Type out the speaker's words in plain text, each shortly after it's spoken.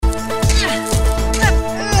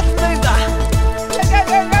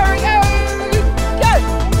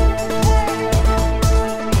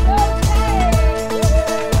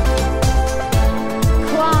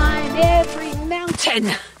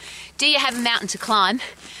a mountain to climb,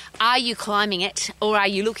 are you climbing it, or are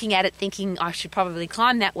you looking at it thinking, I should probably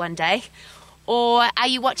climb that one day? Or are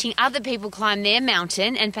you watching other people climb their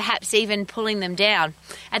mountain and perhaps even pulling them down?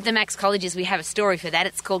 At the Max Colleges, we have a story for that.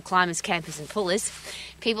 It's called Climbers, Campers and Pullers.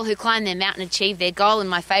 People who climb their mountain achieve their goal. And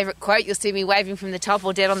my favourite quote, you'll see me waving from the top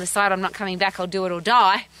or dead on the side, I'm not coming back, I'll do it or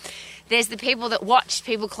die. There's the people that watch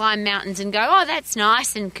people climb mountains and go, oh, that's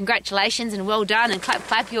nice and congratulations and well done and clap,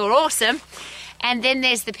 clap, you're awesome. And then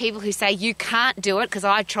there's the people who say, you can't do it because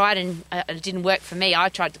I tried and it didn't work for me. I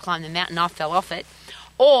tried to climb the mountain, I fell off it.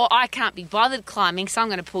 Or I can't be bothered climbing, so I'm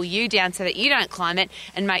going to pull you down so that you don't climb it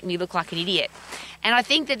and make me look like an idiot. And I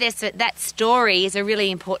think that that story is a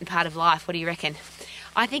really important part of life. What do you reckon?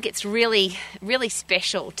 I think it's really, really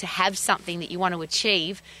special to have something that you want to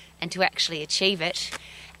achieve and to actually achieve it.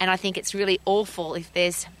 And I think it's really awful if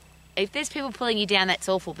there's people pulling you down, that's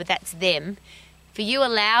awful, but that's them. For you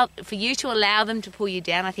to allow them to pull you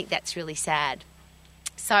down, I think that's really sad.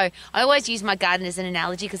 So I always use my garden as an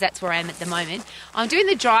analogy because that's where I am at the moment. I'm doing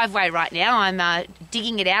the driveway right now. I'm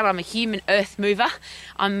digging it out. I'm a human earth mover.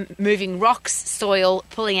 I'm moving rocks, soil,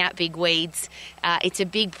 pulling out big weeds. It's a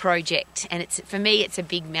big project, and for me it's a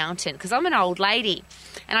big mountain because I'm an old lady.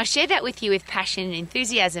 And I share that with you with passion and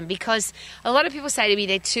enthusiasm because a lot of people say to me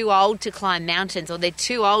they're too old to climb mountains, or they're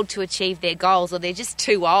too old to achieve their goals, or they're just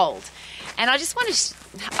too old. And I just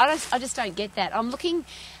I just don't get that.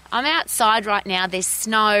 I'm outside right now. There's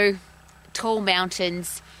snow, tall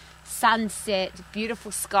mountains, sunset,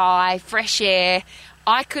 beautiful sky, fresh air.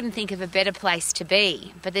 I couldn't think of a better place to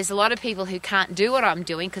be. But there's a lot of people who can't do what I'm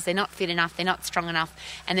doing because they're not fit enough, they're not strong enough,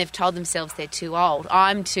 and they've told themselves they're too old.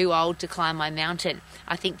 I'm too old to climb my mountain.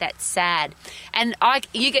 I think that's sad. And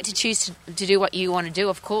you get to choose to do what you want to do,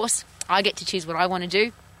 of course. I get to choose what I want to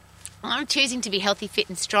do. I'm choosing to be healthy, fit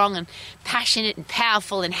and strong and passionate and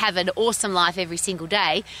powerful and have an awesome life every single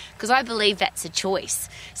day because I believe that's a choice.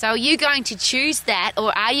 So are you going to choose that,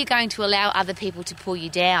 or are you going to allow other people to pull you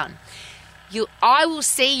down? I will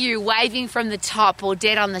see you waving from the top or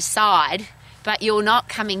dead on the side, but you're not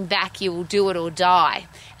coming back. You will do it or die.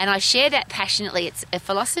 And I share that passionately. It's a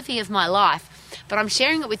philosophy of my life. But I'm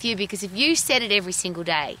sharing it with you because if you said it every single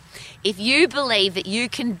day, if you believe that you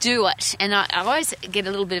can do it, and I always get a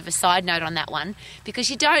little bit of a side note on that one, because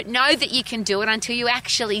you don't know that you can do it until you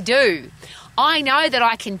actually do. I know that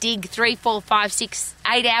I can dig 3, 4, 5, 6,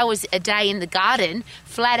 8 hours a day in the garden,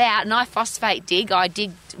 flat out, and I phosphate dig. I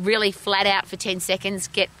dig really flat out for 10 seconds,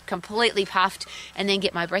 get completely puffed, and then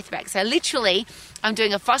get my breath back. So literally, I'm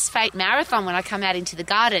doing a phosphate marathon when I come out into the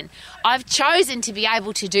garden. I've chosen to be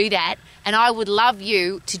able to do that, and I would love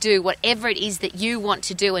you to do whatever it is that you want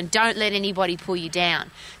to do, and don't let anybody pull you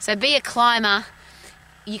down. So be a climber.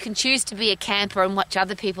 You can choose to be a camper and watch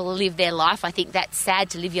other people live their life. I think that's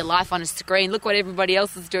sad to live your life on a screen. Look what everybody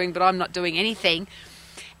else is doing, but I'm not doing anything.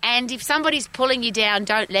 And if somebody's pulling you down,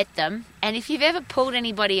 don't let them. And if you've ever pulled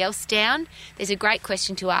anybody else down, there's a great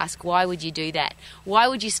question to ask. Why would you do that? Why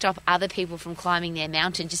would you stop other people from climbing their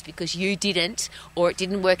mountain just because you didn't, or it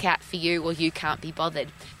didn't work out for you, or you can't be bothered?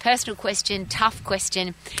 Personal question, tough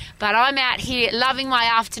question. But I'm out here loving my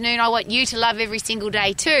afternoon. I want you to love every single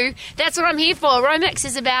day too. That's what I'm here for. Romex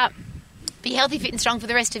is about be healthy, fit and strong for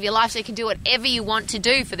the rest of your life so you can do whatever you want to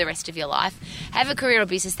do for the rest of your life. Have a career or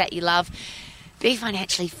business that you love. Be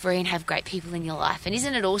financially free and have great people in your life. And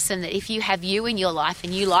isn't it awesome that if you have you in your life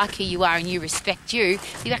and you like who you are and you respect you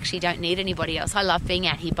actually don't need anybody else. I love being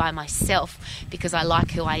out here by myself because I like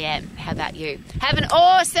who I am. How about you? Have an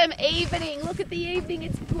awesome evening. Look at the evening.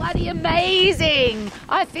 It's bloody amazing.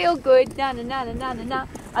 I feel good. Na, na, na, na, na, na.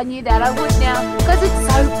 I knew that I would now because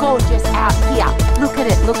it's so gorgeous out here. Look at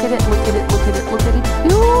it, look at it, look at it, look at it, look at it.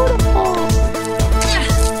 It's beautiful.